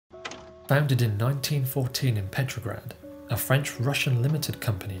Founded in 1914 in Petrograd, a French-Russian limited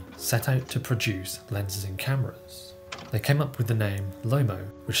company set out to produce lenses and cameras. They came up with the name Lomo,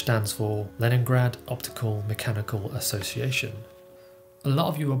 which stands for Leningrad Optical Mechanical Association. A lot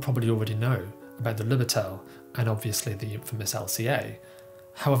of you will probably already know about the Louboutin and obviously the infamous LCA.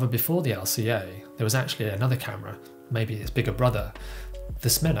 However, before the LCA, there was actually another camera, maybe its bigger brother, the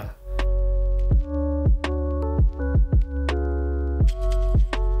Smena.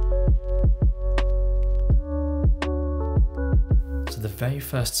 So the very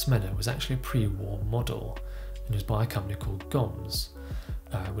first Smena was actually a pre-war model, and it was by a company called Goms,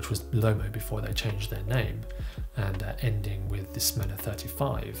 which was Lomo before they changed their name, and ending with the Smena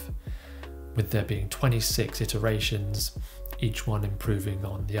 35, with there being 26 iterations, each one improving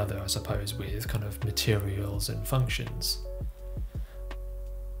on the other, I suppose, with kind of materials and functions.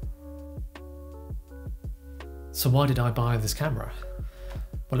 So why did I buy this camera?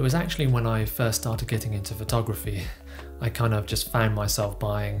 Well, it was actually when I first started getting into photography. I kind of just found myself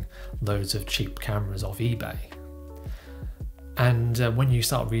buying loads of cheap cameras off eBay. And when you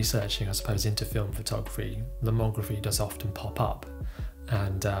start researching, I suppose, into film photography, Lomography does often pop up.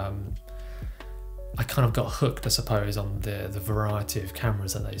 And I kind of got hooked, I suppose, on the variety of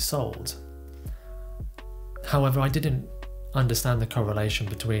cameras that they sold. However, I didn't understand the correlation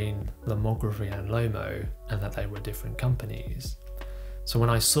between Lomography and Lomo, and that they were different companies. So when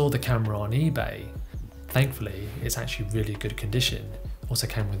I saw the camera on eBay, thankfully it's actually really good condition. Also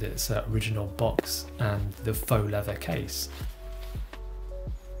came with its original box and the faux leather case.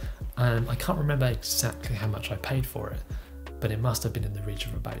 I can't remember exactly how much I paid for it, but it must have been in the region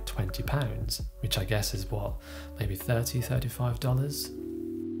of about £20, which I guess is what, maybe $30, $35?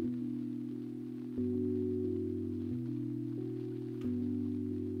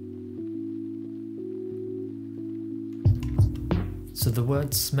 So the word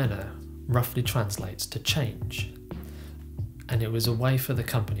Smena roughly translates to change, and it was a way for the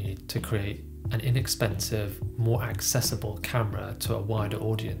company to create an inexpensive, more accessible camera to a wider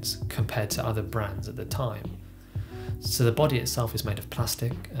audience compared to other brands at the time. So the body itself is made of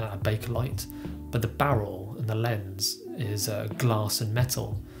plastic, Bakelite, but the barrel and the lens is glass and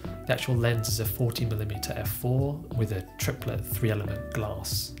metal. The actual lens is a 40mm f4 with a triplet 3-element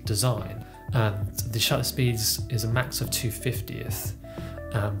glass design. And the shutter speed is a max of 2/50th,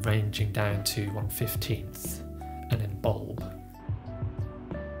 ranging down to 1/15th, and in bulb.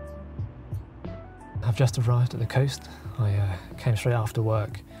 I've just arrived at the coast. I came straight after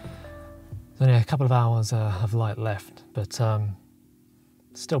work. There's only a couple of hours of light left, but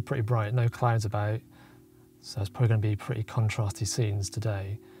still pretty bright, no clouds about, so it's probably going to be pretty contrasty scenes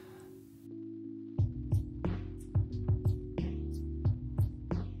today.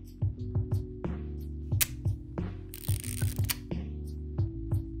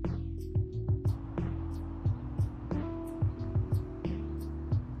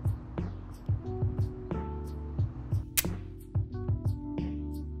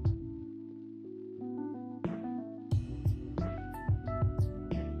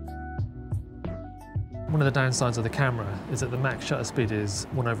 One of the downsides of the camera is that the max shutter speed is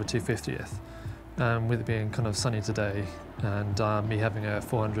 1/250th. With it being kind of sunny today and me having a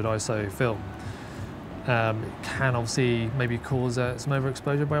 400 ISO film, it can obviously maybe cause some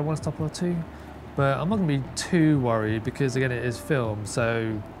overexposure by 1 stop or 2, but I'm not going to be too worried because again it is film,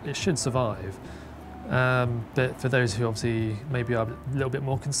 so it should survive. But for those who obviously maybe are a little bit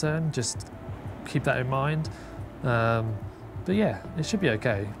more concerned, just keep that in mind. But yeah, it should be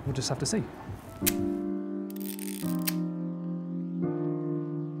okay, we'll just have to see.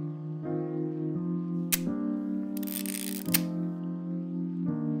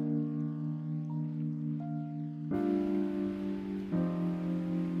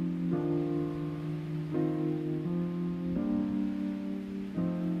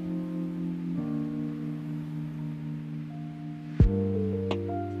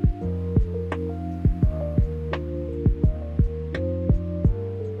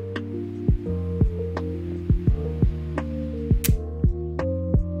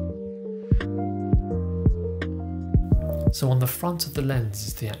 So on the front of the lens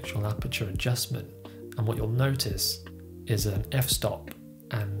is the actual aperture adjustment, and what you'll notice is an f-stop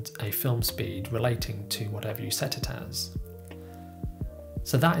and a film speed relating to whatever you set it as.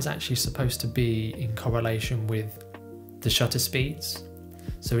 So that is actually supposed to be in correlation with the shutter speeds.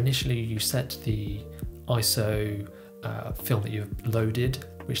 So initially you set the ISO film that you've loaded,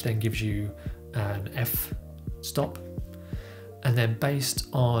 which then gives you an f-stop, and then based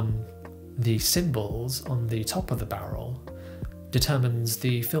on the symbols on the top of the barrel determines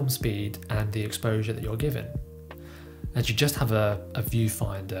the film speed and the exposure that you're given. as you just have a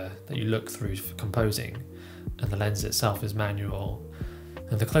viewfinder that you look through for composing, and the lens itself is manual,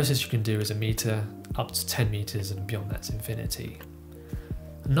 and the closest you can do is 1 meter, up to 10 meters, and beyond that's infinity.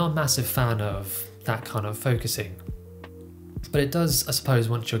 I'm not a massive fan of that kind of focusing, but it does, I suppose,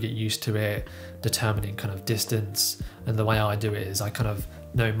 once you get used to it, determining kind of distance. And the way I do it is I kind of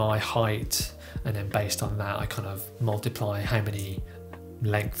know my height, and then based on that I kind of multiply how many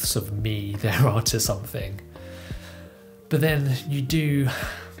lengths of me there are to something. But then you do,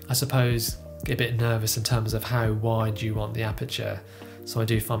 I suppose, get a bit nervous in terms of how wide you want the aperture. So I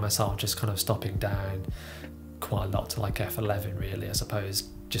do find myself just kind of stopping down quite a lot to like f11 really, I suppose,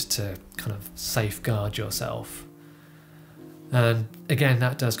 just to kind of safeguard yourself. And again,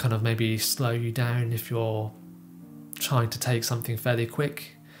 that does kind of maybe slow you down if you're trying to take something fairly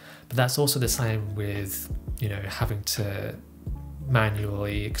quick. But that's also the same with, you know, having to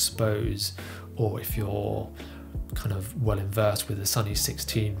manually expose, or if you're kind of well versed with the Sunny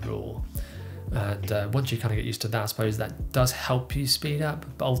 16 rule. And once you kind of get used to that, I suppose that does help you speed up.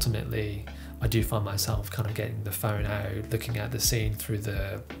 But ultimately, I do find myself kind of getting the phone out, looking at the scene through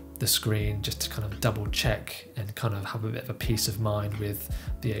the screen, just to kind of double check and kind of have a bit of a peace of mind with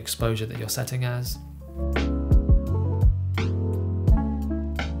the exposure that you're setting as.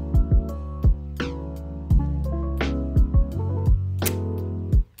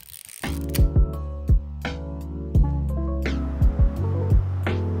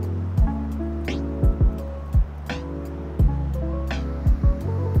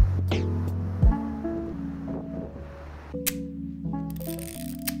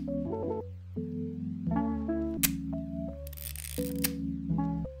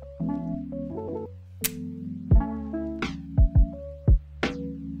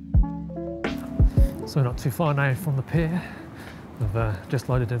 So not too far now from the pier. I've just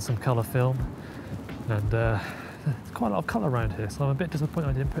loaded in some colour film, and there's quite a lot of colour around here, so I'm a bit disappointed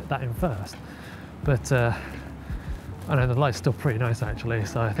I didn't put that in first. But I know the light's still pretty nice actually,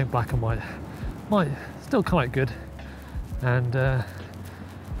 so I think black and white might still quite good. And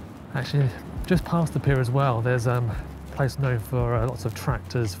actually just past the pier as well, there's a place known for lots of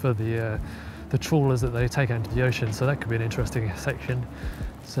tractors for the trawlers that they take out into the ocean, so that could be an interesting section.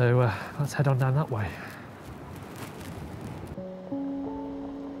 So let's head on down that way.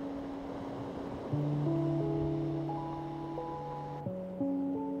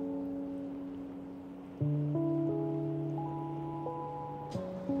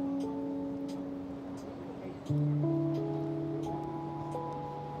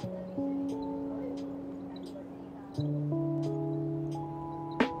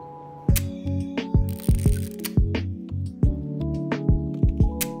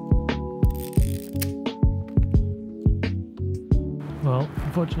 Well,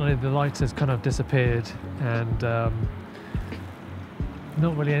 unfortunately the light has kind of disappeared, and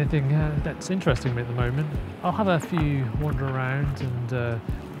not really anything that's interesting me at the moment. I'll have a few wander around and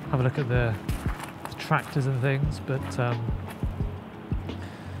have a look at the tractors and things, but I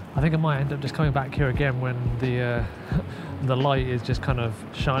think I might end up just coming back here again when the the light is just kind of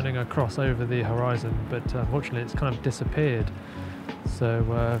shining across over the horizon, but unfortunately it's kind of disappeared.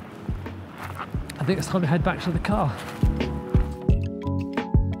 So I think it's time to head back to the car.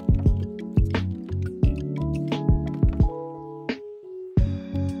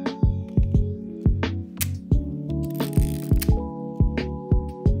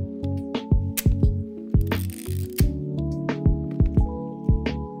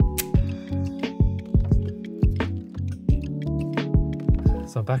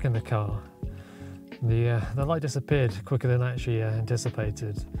 So I'm back in the car. The light disappeared quicker than I actually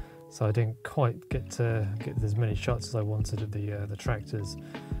anticipated, so I didn't quite get as many shots as I wanted of the tractors.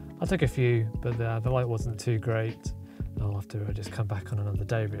 I took a few, but the light wasn't too great. I'll have to just come back on another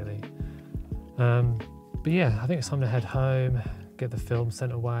day really. But yeah, I think it's time to head home, get the film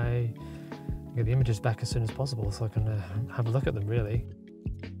sent away, get the images back as soon as possible so I can have a look at them really.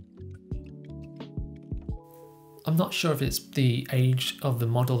 I'm not sure if it's the age of the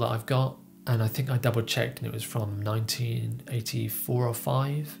model that I've got, and I think I double checked and it was from 1984 or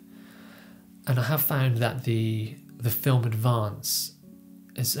 5. And I have found that the film advance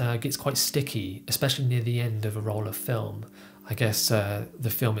gets quite sticky, especially near the end of a roll of film. I guess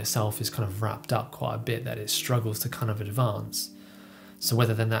the film itself is kind of wrapped up quite a bit, that it struggles to kind of advance. So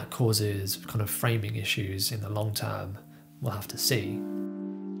whether then that causes kind of framing issues in the long term, we'll have to see.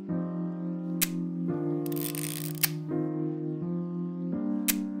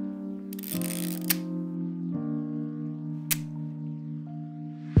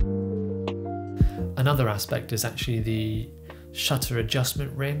 Another aspect is actually the shutter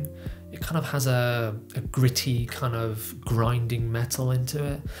adjustment ring. It kind of has a gritty kind of grinding metal into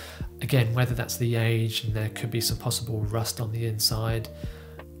it. Again, whether that's the age and there could be some possible rust on the inside,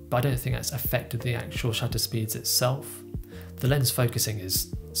 but I don't think that's affected the actual shutter speeds itself. The lens focusing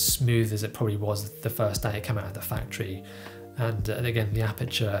is smooth as it probably was the first day it came out of the factory, and again, the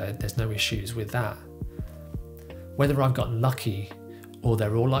aperture, there's no issues with that. Whether I've gotten lucky or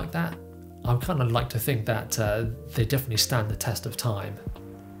they're all like that, I kind of like to think that they definitely stand the test of time.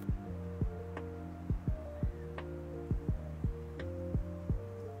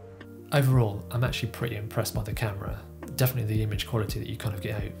 Overall, I'm actually pretty impressed by the camera. Definitely the image quality that you kind of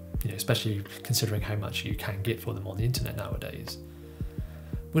get out, especially considering how much you can get for them on the internet nowadays.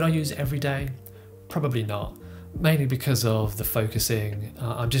 Would I use it every day? Probably not. Mainly because of the focusing.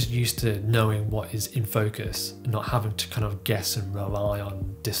 I'm just used to knowing what is in focus, not having to kind of guess and rely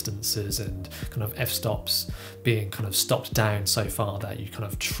on distances and kind of f-stops being kind of stopped down so far that you kind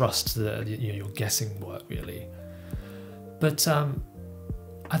of trust your guessing work really. But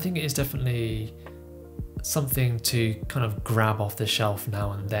I think it is definitely something to kind of grab off the shelf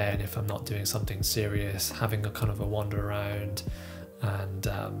now and then if I'm not doing something serious, having a kind of a wander around and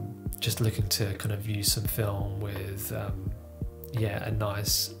just looking to kind of view some film with a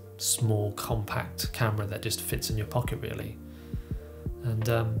nice small compact camera that just fits in your pocket really. And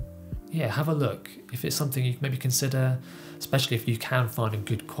have a look if it's something you maybe consider, especially if you can find a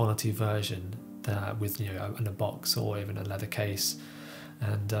good quality version with in a box or even a leather case.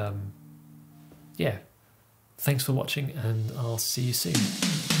 And thanks for watching, and I'll see you soon.